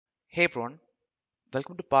Hey everyone,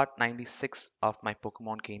 welcome to part 96 of my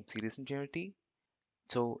Pokemon game series in Unity.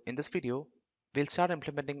 So in this video, we'll start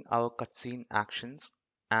implementing our cutscene actions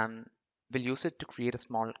and we'll use it to create a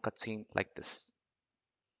small cutscene like this.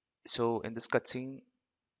 So in this cutscene,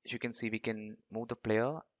 as you can see, we can move the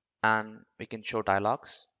player and we can show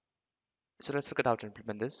dialogues. So let's look at how to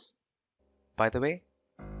implement this. By the way,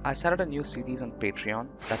 I started a new series on Patreon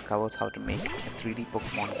that covers how to make a 3D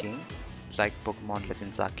Pokemon game like Pokemon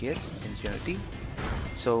Legends Arceus in Unity.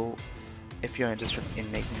 So if you're interested in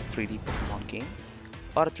making a 3D Pokemon game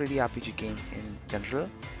or a 3D RPG game in general,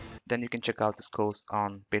 then you can check out this course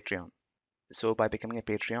on Patreon. So by becoming a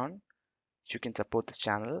Patreon, you can support this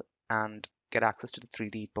channel and get access to the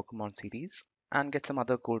 3D Pokemon series and get some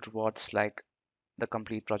other cool rewards like the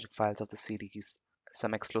complete project files of the series,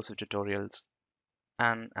 some exclusive tutorials,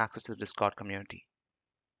 and access to the Discord community.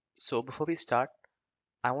 So before we start,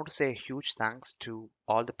 I want to say a huge thanks to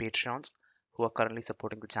all the Patreons who are currently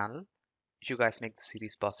supporting the channel. You guys make the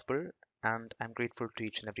series possible, and I'm grateful to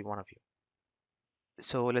each and every one of you.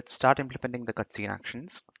 So let's start implementing the cutscene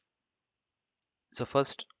actions. So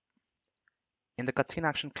first, in the cutscene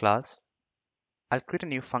action class, I'll create a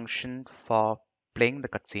new function for playing the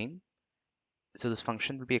cutscene. So this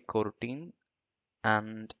function will be a coroutine,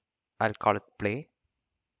 and I'll call it play.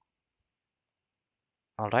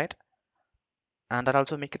 All right. And I'll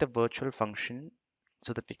also make it a virtual function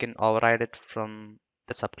so that we can override it from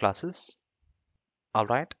the subclasses. All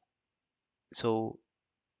right. So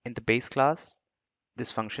in the base class,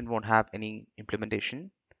 this function won't have any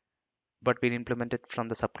implementation, but we'll implement it from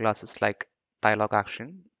the subclasses like dialog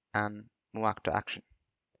action and move actor action.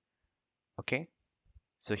 Okay,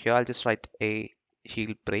 so here I'll just write a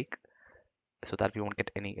heal break so that we won't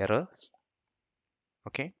get any errors.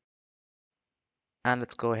 Okay, and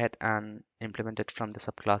let's go ahead and implement it from the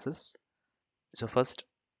subclasses. So first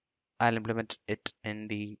I'll implement it in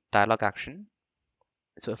the dialog action.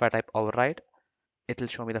 So if I type override, it'll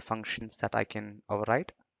show me the functions that I can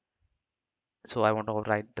override. So I want to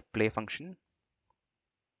override the play function.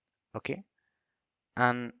 Okay,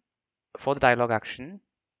 and for the dialog action,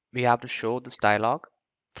 we have to show this dialog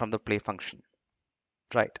from the play function,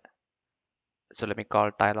 right? So let me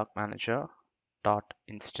call dialog manager dot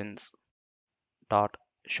instance dot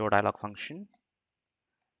show dialog function,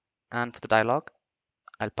 and for the dialog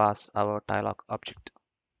I'll pass our dialog object.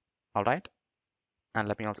 All right, and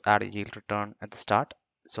let me also add a yield return at the start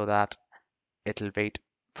so that it'll wait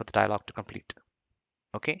for the dialog to complete.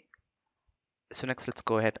 Okay, so next let's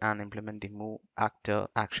go ahead and implement the move actor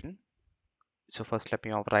action. So first let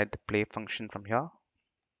me override the play function from here,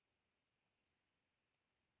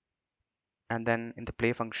 and then in the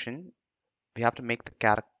play function we have to make the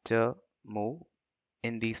character move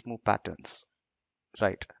in these move patterns,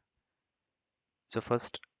 right? So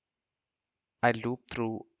first I loop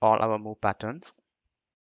through all our move patterns.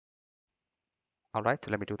 All right, so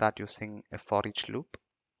let me do that using a for each loop.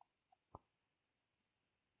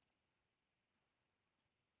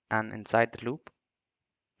 And inside the loop,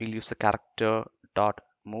 we'll use the character dot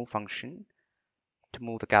move function to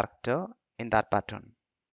move the character in that pattern.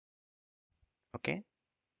 Okay.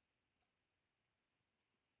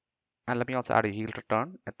 And let me also add a yield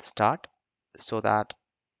return at the start so that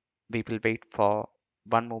we will wait for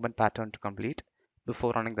one movement pattern to complete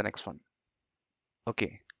before running the next one.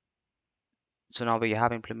 Okay. So now we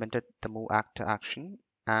have implemented the move actor action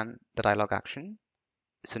and the dialog action.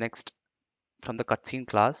 So next, from the cutscene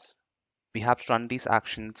class, we have to run these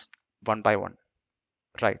actions one by one,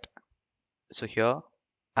 right? So here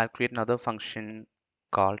I'll create another function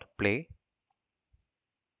called play.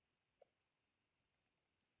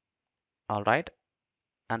 All right,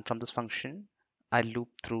 and from this function I loop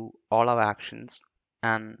through all our actions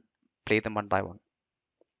and play them one by one.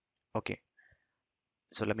 Okay,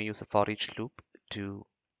 so let me use a for each loop to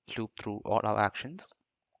loop through all our actions,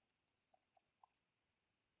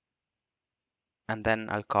 and then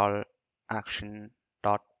I'll call action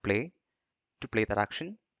dot play to play that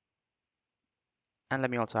action, and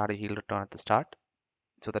let me also add a yield return at the start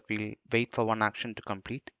so that we'll wait for one action to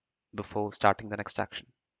complete before starting the next action.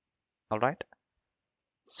 All right,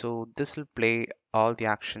 so this will play all the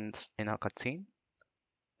actions in our cutscene.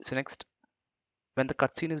 So next, when the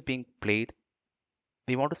cutscene is being played,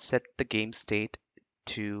 we want to set the game state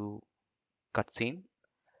to cutscene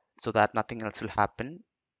so that nothing else will happen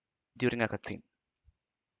during a cutscene.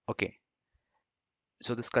 Okay,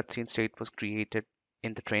 so this cutscene state was created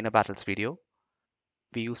in the trainer battles video.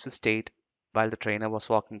 We used the state while the trainer was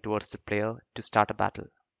walking towards the player to start a battle,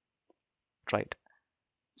 right?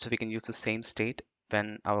 So we can use the same state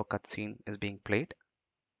when our cutscene is being played.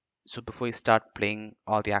 So before we start playing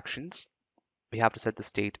all the actions, we have to set the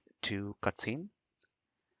state to cutscene.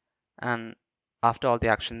 And after all the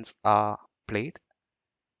actions are played,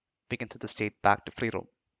 we can set the state back to free roam,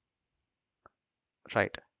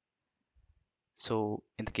 right? So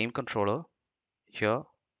in the game controller here,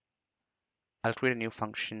 I'll create a new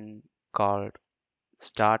function called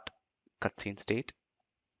start cutscene state.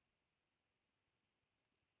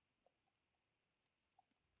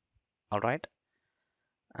 All right.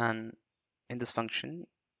 And in this function,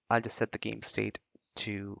 I'll just set the game state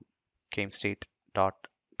to game state dot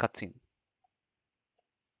cutscene.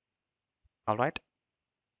 All right.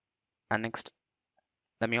 And next,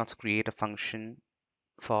 let me also create a function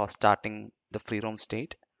for starting the free roam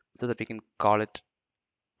state so that we can call it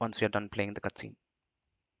once we are done playing the cutscene.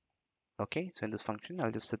 Okay, so in this function,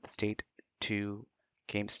 I'll just set the state to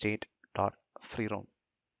game state dot free roam.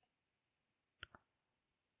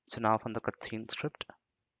 So now from the cutscene script,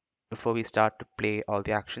 before we start to play all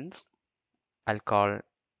the actions, I'll call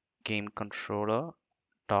game controller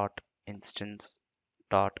dot instance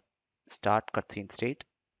dot start cutscene state.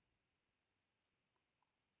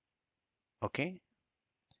 Okay,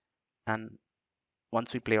 and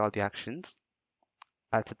once we play all the actions,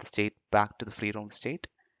 I'll set the state back to the free roam state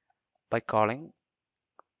by calling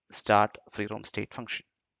start free roam state function.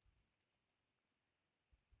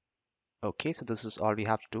 Okay, so this is all we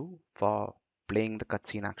have to do for playing the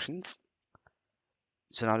cutscene actions.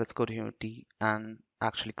 So now let's go to Unity and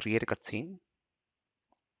actually create a cutscene.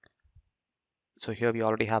 So here we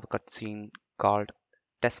already have a cutscene called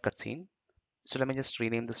test cutscene. So let me just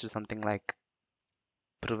rename this to something like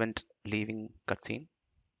prevent leaving cutscene.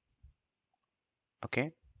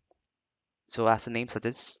 Okay, so as the name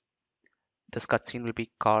suggests, this cutscene will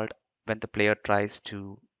be called when the player tries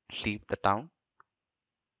to leave the town.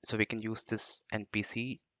 So we can use this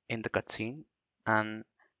NPC in the cutscene and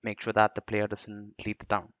make sure that the player doesn't leave the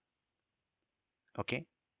town. Okay,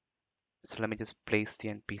 so let me just place the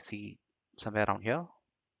NPC somewhere around here.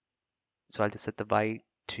 So I'll just set the Y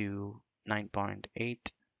to 9.8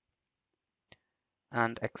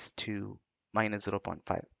 and X to minus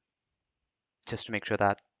 0.5, just to make sure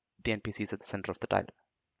that the NPC is at the center of the tile.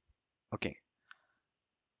 Okay,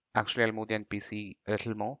 actually I'll move the NPC a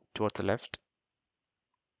little more towards the left.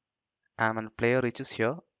 And when the player reaches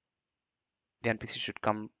here, the NPC should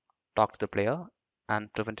come talk to the player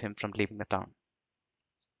and prevent him from leaving the town.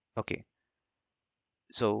 Okay,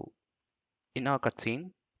 so in our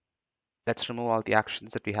cutscene, let's remove all the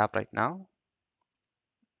actions that we have right now.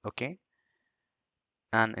 Okay,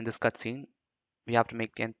 and in this cutscene, we have to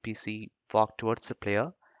make the NPC walk towards the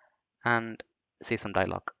player and say some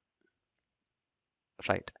dialogue,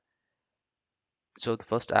 right? So the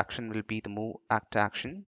first action will be the move act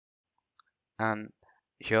action, and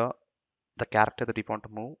here the character that we want to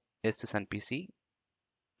move is this NPC.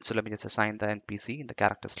 So let me just assign the NPC in the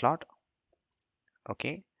character slot.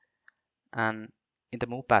 Okay, and in the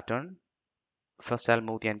move pattern, first I'll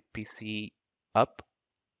move the NPC up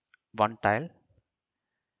one tile,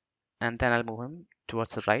 and then I'll move him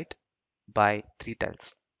towards the right by 3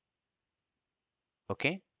 tiles.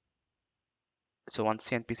 Okay, so once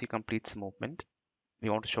the NPC completes the movement, we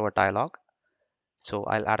want to show a dialogue. So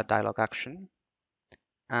I'll add a dialogue action,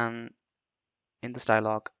 and in this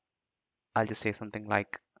dialogue, I'll just say something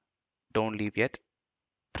like, "Don't leave yet.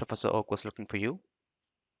 Professor Oak was looking for you."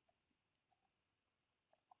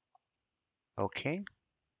 Okay,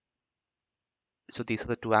 so these are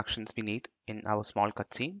the two actions we need in our small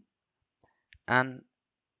cutscene, and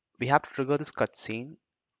we have to trigger this cutscene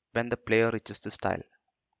when the player reaches this tile,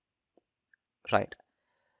 right?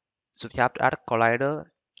 So we have to add a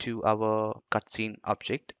collider to our cutscene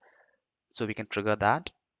object so we can trigger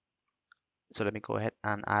that. So let me go ahead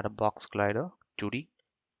and add a box collider 2D.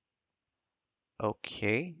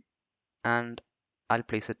 Okay, and I'll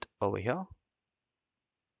place it over here.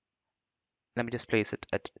 Let me just place it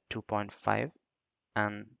at 2.5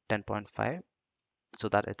 and 10.5 so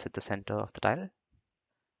that it's at the center of the tile.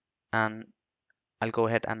 And I'll go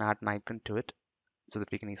ahead and add an icon to it so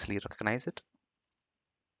that we can easily recognize it.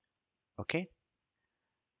 Okay,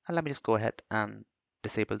 and let me just go ahead and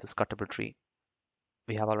disable this cuttable tree.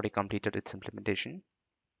 We have already completed its implementation.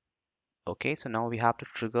 Okay, so now we have to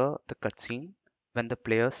trigger the cutscene when the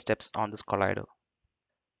player steps on this collider.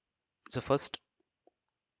 So first,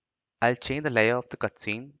 I'll change the layer of the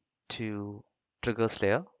cutscene to triggers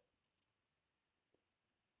layer.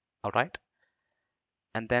 All right,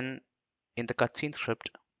 and then in the cutscene script,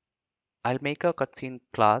 I'll make a cutscene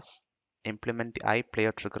class implement the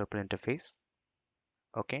iPlayer triggerable interface.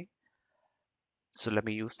 Okay, so let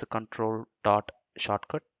me use the control dot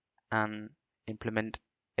shortcut and implement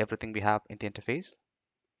everything we have in the interface.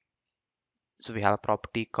 So we have a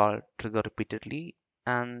property called trigger repeatedly,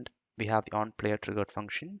 and we have the onPlayer triggered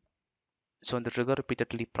function. So in the trigger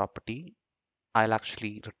repeatedly property, I'll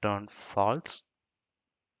actually return false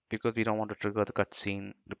because we don't want to trigger the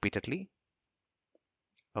cutscene repeatedly.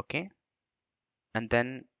 Okay. And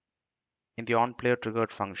then in the onPlayer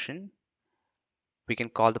triggered function, we can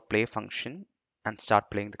call the play function and start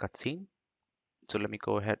playing the cutscene. So let me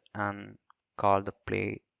go ahead and call the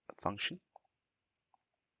play function.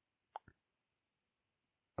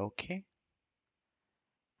 Okay.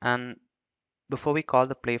 And before we call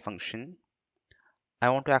the play function, I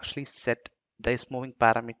want to actually set the isMoving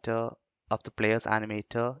parameter of the player's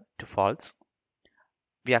animator to false.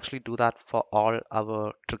 We actually do that for all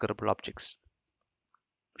our triggerable objects,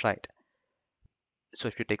 right? So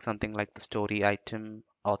if you take something like the story item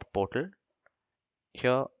or the portal,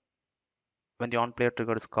 here when the onPlayer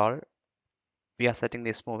trigger is called, we are setting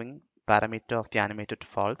the isMoving parameter of the animator to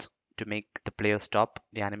false to make the player stop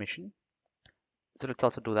the animation. So let's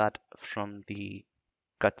also do that from the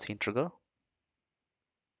cutscene trigger.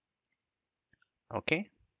 Okay.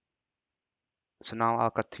 So now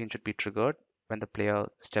our cutscene should be triggered when the player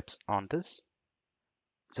steps on this.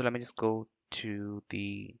 So let me just go to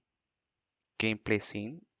the gameplay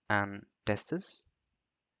scene and test this.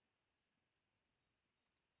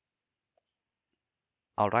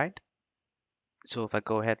 All right. So if I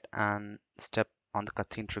go ahead and step on the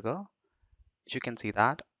cutscene trigger, you can see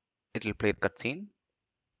that it will play the cutscene.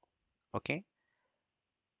 Okay.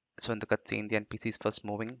 So in the cutscene, the NPC is first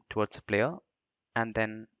moving towards the player and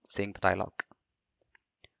then saying the dialogue.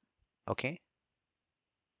 Okay.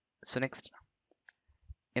 So next,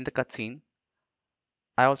 in the cutscene,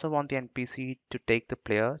 I also want the NPC to take the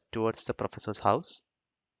player towards the professor's house.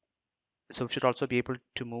 So we should also be able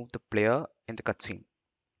to move the player in the cutscene,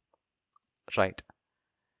 right?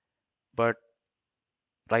 But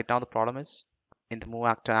right now the problem is in the move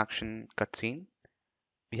actor action cutscene,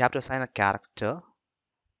 we have to assign a character,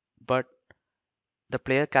 but the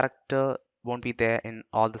player character won't be there in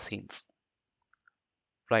all the scenes,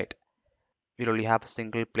 right? We'll only have a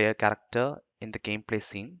single player character in the gameplay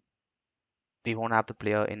scene. We won't have the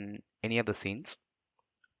player in any of the scenes.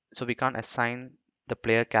 So we can't assign the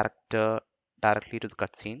player character directly to the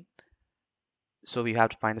cutscene. So we have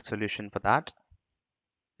to find a solution for that.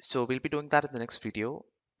 So we'll be doing that in the next video.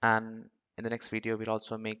 And in the next video, we'll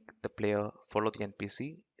also make the player follow the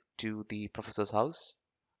NPC to the professor's house.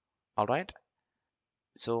 All right.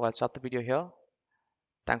 So I'll stop the video here.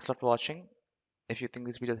 Thanks a lot for watching. If you think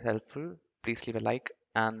this video is helpful, please leave a like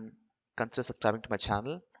and consider subscribing to my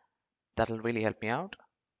channel. That'll really help me out.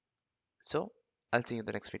 So I'll see you in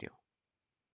the next video.